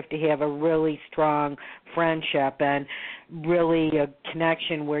up, you have to have a really strong friendship and really a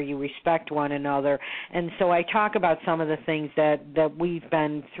connection where you respect one another. And so I talk about some of the things that we've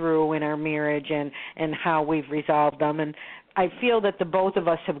been through in our marriage and how we've resolved them. And I feel that the both of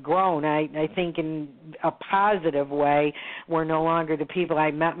us have grown. I think in a positive way. We're no longer the people.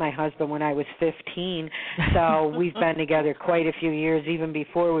 I met my husband when I was 15, so we've been together quite a few years. Even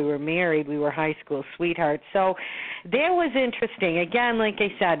before we were married, we were high school sweethearts. So that was interesting. Again, like I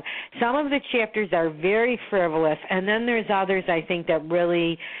said, some of the chapters are very frivolous, and then there's others I think that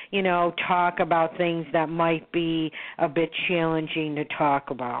really, talk about things that might be a bit challenging to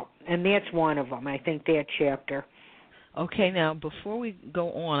talk about. And that's one of them, I think, that chapter. Okay, now before we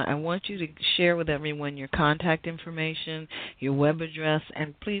go on, I want you to share with everyone your contact information, your web address,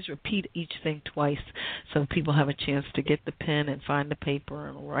 and please repeat each thing twice so people have a chance to get the pen and find the paper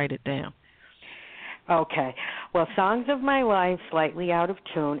and write it down. Okay. Well, Songs of My Life, Slightly Out of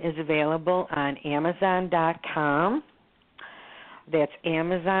Tune is available on Amazon.com. That's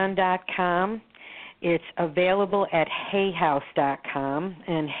Amazon.com. It's available at hayhouse.com,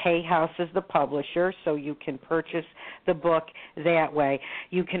 and Hay House is the publisher, so you can purchase the book that way.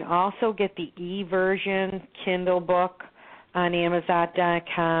 You can also get the e-version Kindle book on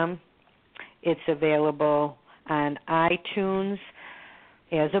Amazon.com. It's available on iTunes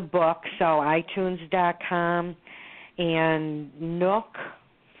as a book, so iTunes.com, and Nook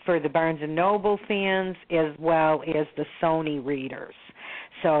for the Barnes & Noble fans, as well as the Sony readers.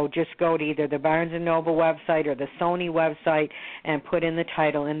 So just go to either the Barnes & Noble website or the Sony website and put in the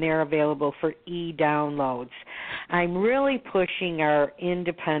title, and they're available for e-downloads. I'm really pushing our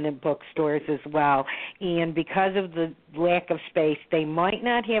independent bookstores as well, and because of the lack of space, they might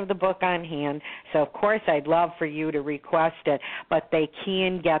not have the book on hand, so of course I'd love for you to request it, but they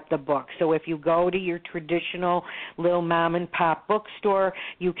can get the book. So if you go to your traditional little mom-and-pop bookstore,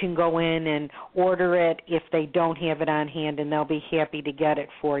 you can go in and order it if they don't have it on hand, and they'll be happy to get it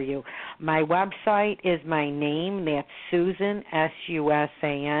for you. My website is my name. That's Susan,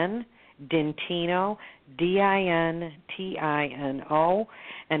 S-U-S-A-N, Dintino, D-I-N-T-I-N-O.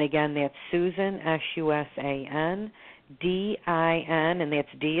 And again, that's Susan, S-U-S-A-N, D-I-N, and that's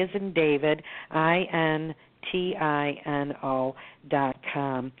D as in David, INTINO.com.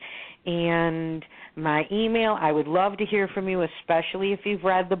 And my email, I would love to hear from you, especially if you've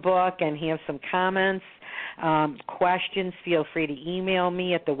read the book and have some comments, questions. Feel free to email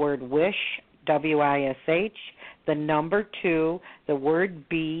me at the word wish, W-I-S-H, the number 2, the word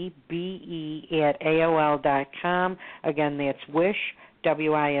B-E, at AOL.com. Again, that's wish,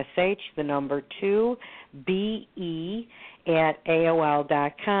 W-I-S-H, the number 2, B-E, at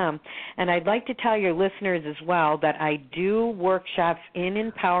AOL.com. And I'd like to tell your listeners as well that I do workshops in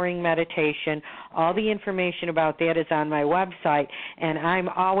empowering meditation. All the information about that is on my website, and I'm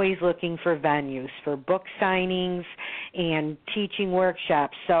always looking for venues for book signings and teaching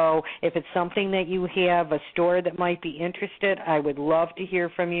workshops. So if it's something that you have, a store that might be interested, I would love to hear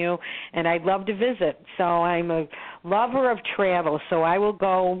from you, and I'd love to visit. So I'm a lover of travel, so I will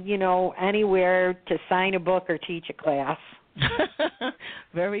go, anywhere to sign a book or teach a class.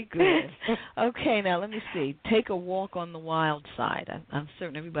 Very good. Okay, now let me see. Take a walk on the wild side. I'm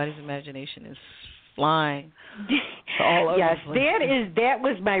certain everybody's imagination is flying all over. Yes, that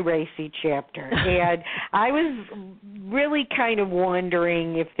was my racy chapter, and I was really kind of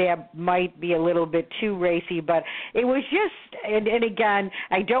wondering if that might be a little bit too racy, but it was just, and again,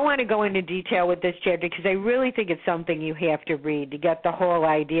 I don't want to go into detail with this chapter because I really think it's something you have to read to get the whole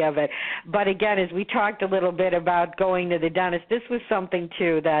idea of it. But again, as we talked a little bit about going to the dentist, this was something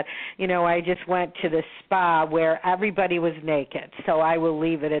too that, I just went to the spa where everybody was naked, so I will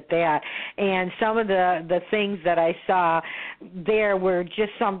leave it at that. And some of the things that I saw there were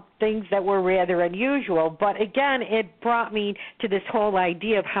just some things that were rather unusual, but again, it brought me to this whole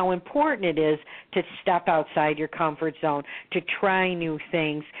idea of how important it is to step outside your comfort zone, to try new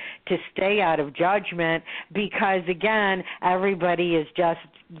things, to stay out of judgment, because again, everybody is just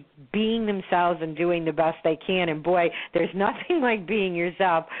being themselves and doing the best they can, and boy, there's nothing like being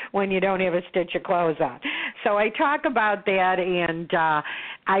yourself when you don't have a stitch of clothes on. So I talk about that, and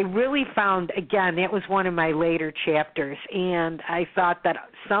I really found, again, that was one of my later chapters, and I thought that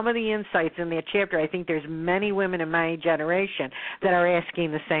some of the insights in that chapter, I think there's many women in my my generation that are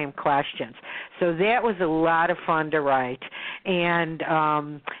asking the same questions. So that was a lot of fun to write, and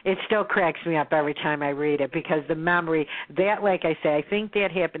it still cracks me up every time I read it because the memory, that, like I say, I think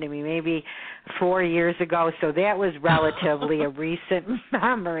that happened to me maybe 4 years ago, so that was relatively a recent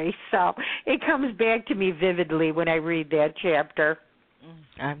memory. So it comes back to me vividly when I read that chapter.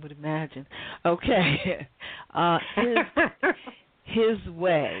 I would imagine. Okay. His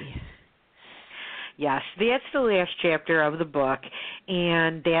Way. Yes, that's the last chapter of the book,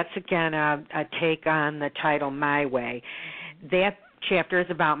 and that's, again, a take on the title, My Way. That chapter is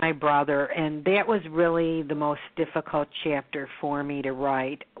about my brother, and that was really the most difficult chapter for me to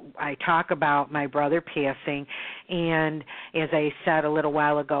write. I talk about my brother passing, and as I said a little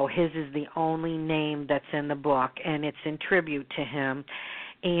while ago, his is the only name that's in the book, and it's in tribute to him.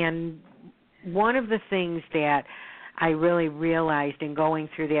 And one of the things that I really realized in going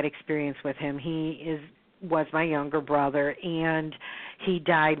through that experience with him, was my younger brother, and he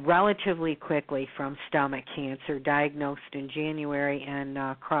died relatively quickly from stomach cancer, diagnosed in January and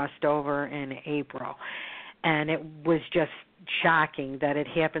crossed over in April. And it was just shocking that it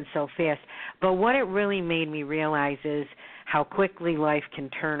happened so fast. But what it really made me realize is how quickly life can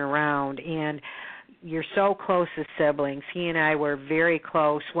turn around, and you're so close as siblings. He and I were very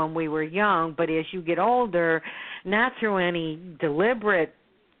close when we were young, but as you get older, not through any deliberate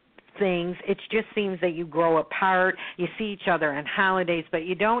things, it just seems that you grow apart. You see each other on holidays, but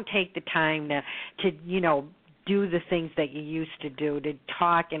you don't take the time to do the things that you used to do, to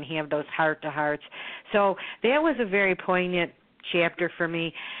talk and have those heart-to-hearts. So that was a very poignant chapter for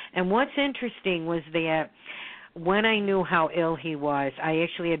me. And what's interesting was that when I knew how ill he was, I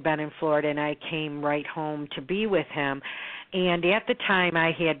actually had been in Florida, and I came right home to be with him. And at the time,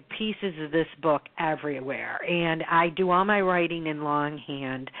 I had pieces of this book everywhere. And I do all my writing in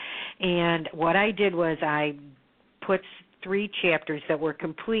longhand. And what I did was I put 3 chapters that were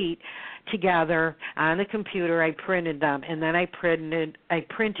complete together on the computer. I printed them, and then I printed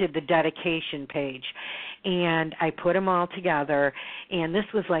the dedication page. And I put them all together, and this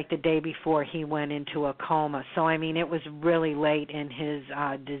was like the day before he went into a coma. So, I mean, it was really late in his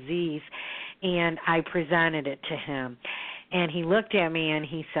disease, and I presented it to him. And he looked at me and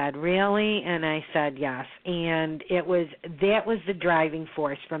he said, "Really?" And I said, "Yes." And that was the driving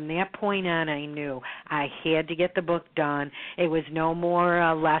force. From that point on, I knew I had to get the book done. It was no more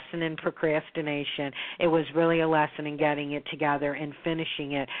a lesson in procrastination. It was really a lesson in getting it together and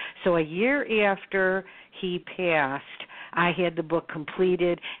finishing it. So a year after he passed, I had the book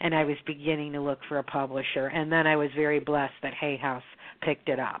completed, and I was beginning to look for a publisher. And then I was very blessed that Hay House picked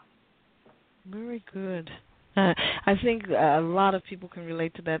it up. Very good. I think a lot of people can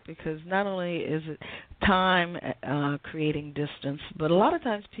relate to that because not only is it time creating distance, but a lot of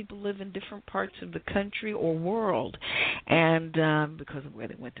times people live in different parts of the country or world, and because of where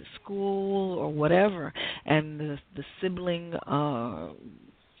they went to school or whatever, and the sibling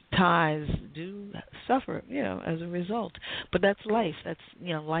ties do suffer, as a result. But that's life. That's,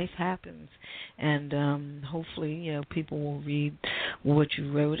 life happens. And hopefully, people will read what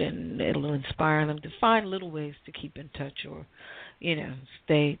you wrote, and it'll inspire them to find little ways to keep in touch or,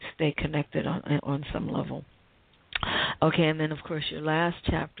 stay connected on some level. Okay, and then, of course, your last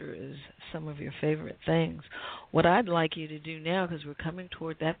chapter is some of your favorite things. What I'd like you to do now, because we're coming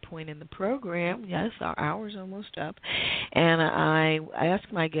toward that point in the program, yes, our hour's almost up, and I ask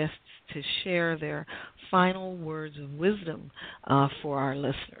my guests to share their final words of wisdom for our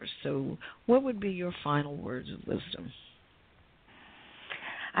listeners. So what would be your final words of wisdom?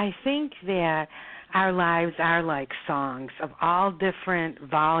 I think that our lives are like songs of all different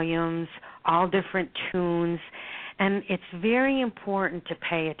volumes, all different tunes, and it's very important to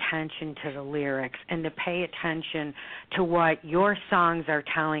pay attention to the lyrics and to pay attention to what your songs are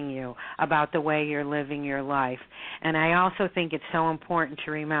telling you about the way you're living your life. And I also think it's so important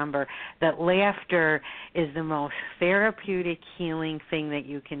to remember that laughter is the most therapeutic, healing thing that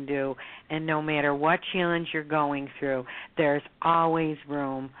you can do. And no matter what challenge you're going through, there's always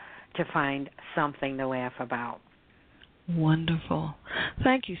room to find something to laugh about. Wonderful.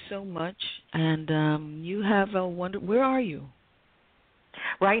 Thank you so much. And you have a wonderful... Where are you?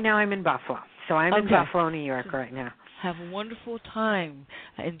 Right now I'm in Buffalo. So I'm in Buffalo, New York right now. Have a wonderful time.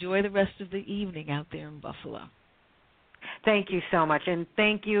 Enjoy the rest of the evening out there in Buffalo. Thank you so much. And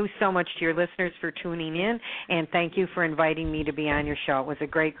thank you so much to your listeners for tuning in. And thank you for inviting me to be on your show. It was a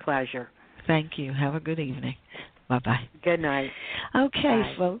great pleasure. Thank you. Have a good evening. Bye-bye. Good night. Okay,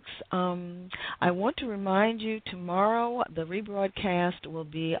 Bye. folks. I want to remind you tomorrow the rebroadcast will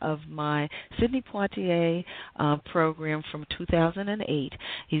be of my Sidney Poitier program from 2008.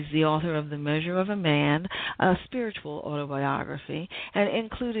 He's the author of The Measure of a Man, a spiritual autobiography, and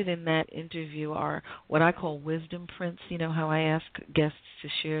included in that interview are what I call wisdom prints. You know how I ask guests to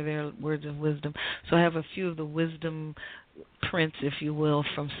share their words of wisdom. So I have a few of the wisdom prints, if you will,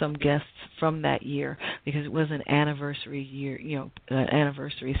 from some guests from that year, because it was an anniversary year,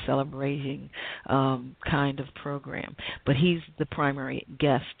 anniversary celebrating kind of program. But he's the primary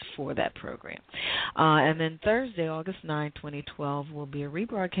guest for that program. And then Thursday, August 9, 2012, will be a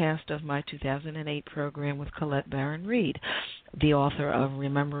rebroadcast of my 2008 program with Colette Barron-Reed, the author of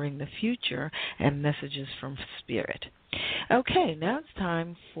Remembering the Future and Messages from Spirit. Okay, now it's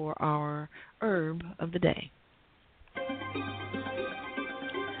time for our herb of the day.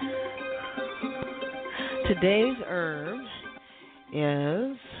 Today's herb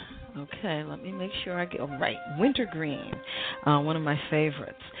is, let me make sure I get right, wintergreen, one of my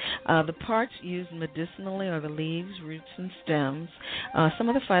favorites. The parts used medicinally are the leaves, roots, and stems. Some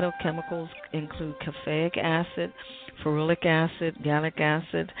of the phytochemicals include caffeic acid, ferulic acid, gallic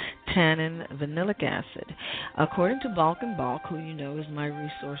acid, tannin, vanillic acid. According to Balk & Balk, who you know is my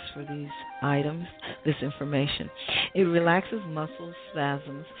resource for these items, this information, it relaxes muscles,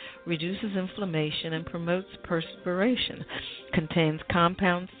 spasms, reduces inflammation, and promotes perspiration. Contains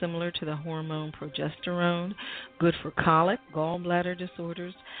compounds similar to the hormone progesterone, good for colic, gallbladder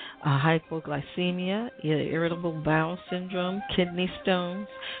disorders, hypoglycemia, irritable bowel syndrome, kidney stones,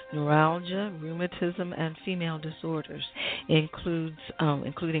 neuralgia, rheumatism, and female disorders,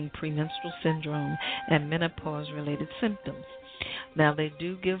 including premenstrual syndrome and menopause-related symptoms. Now, they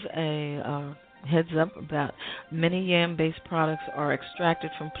do give a heads up about many yam-based products are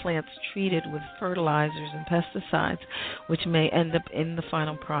extracted from plants treated with fertilizers and pesticides, which may end up in the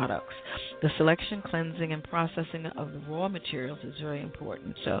final products. The selection, cleansing, and processing of the raw materials is very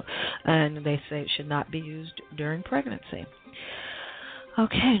important. And they say it should not be used during pregnancy.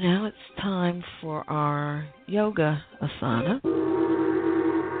 Okay, now it's time for our yoga asana.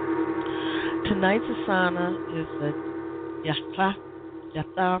 Tonight's asana is the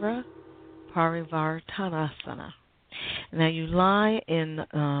Yathara Parivartanasana. Now you lie in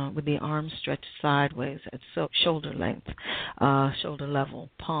with the arms stretched sideways at shoulder length, shoulder level,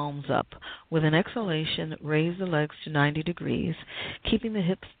 palms up. With an exhalation, raise the legs to 90 degrees, keeping the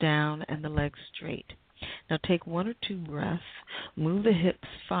hips down and the legs straight. Now take 1 or 2 breaths, move the hips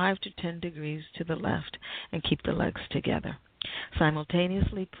 5 to 10 degrees to the left, and keep the legs together.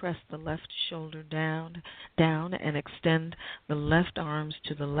 Simultaneously press the left shoulder down, and extend the left arms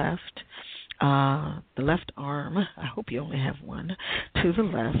to the left. The left arm, I hope you only have one, to the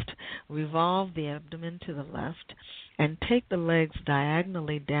left. Revolve the abdomen to the left, and take the legs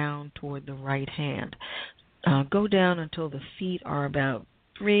diagonally down toward the right hand. Go down until the feet are about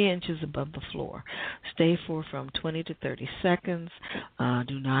 3 inches above the floor. Stay for from 20 to 30 seconds.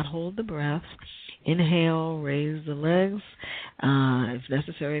 Do not hold the breath. Inhale, raise the legs. If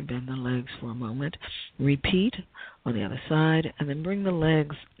necessary, bend the legs for a moment. Repeat on the other side, and then bring the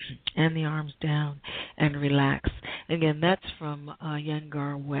legs and the arms down and relax. Again, that's from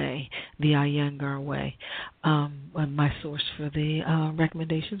Iyengar Way, the Iyengar Way, my source for the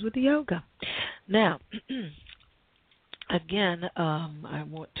recommendations with the yoga. Now, again, I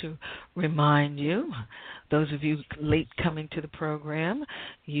want to remind you, those of you late coming to the program,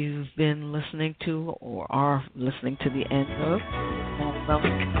 you've been listening to or are listening to the end of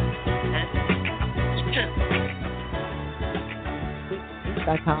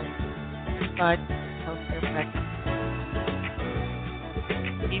Psychologist, healthcare practice.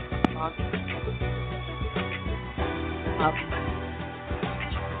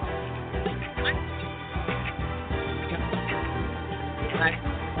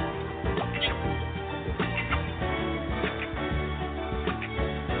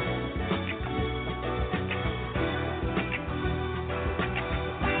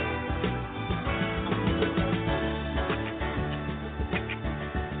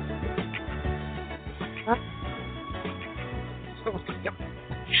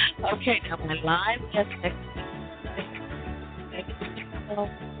 Okay, now my live guest next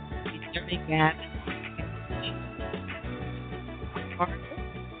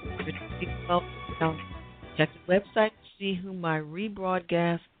week, check the website to see who my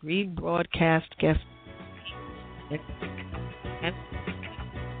rebroadcast guest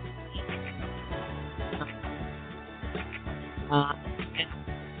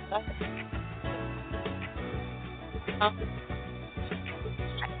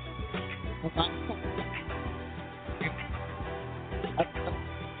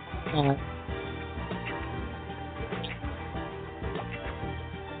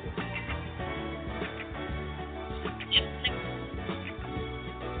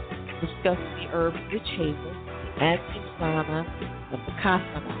Discuss the herbs witch hazel, anti-inflammatory, and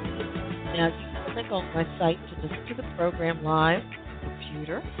vipassana. Now, you can click on my site to listen to the program live,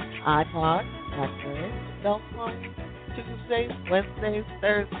 computer, iPod, BlackBerry, cell phone, Tuesdays, Wednesdays,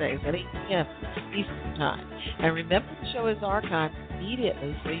 Thursdays at 8 p.m. Eastern Time. And remember, the show is archived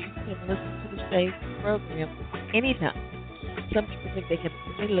immediately, so you can listen to the saved program anytime. Some people think they can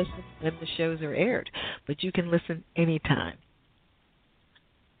only listen when the shows are aired, but you can listen anytime.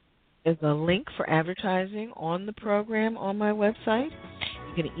 There's a link for advertising on the program on my website.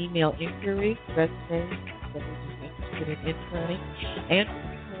 You can email inquiries, resumes, that you're interested in interning, and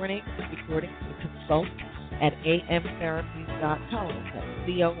recording to consult at amtherapies.com. That's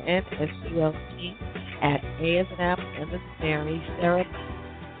CONSULT at A as an apple, M as in Mary,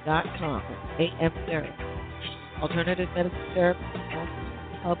 therapy.com. That's AM Therapy. Alternative medicine therapy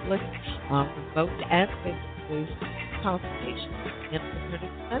public, remote and face-to-face consultation in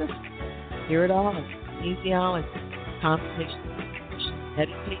alternative medicine, iridology, kinesiology, consultation,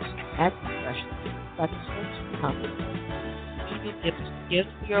 meditation, acupressure, psychosocial consultation. You can give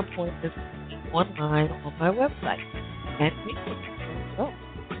your appointments online on my website and Facebook. So,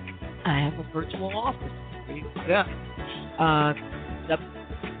 I have a virtual office where you can go.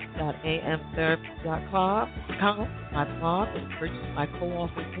 www.amtherapy.com, my blog, and purchase my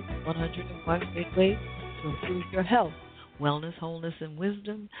co-author book, 101 Big Ways to Improve Your Health, Wellness, Wholeness, and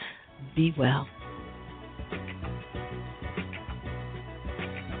Wisdom. Be well.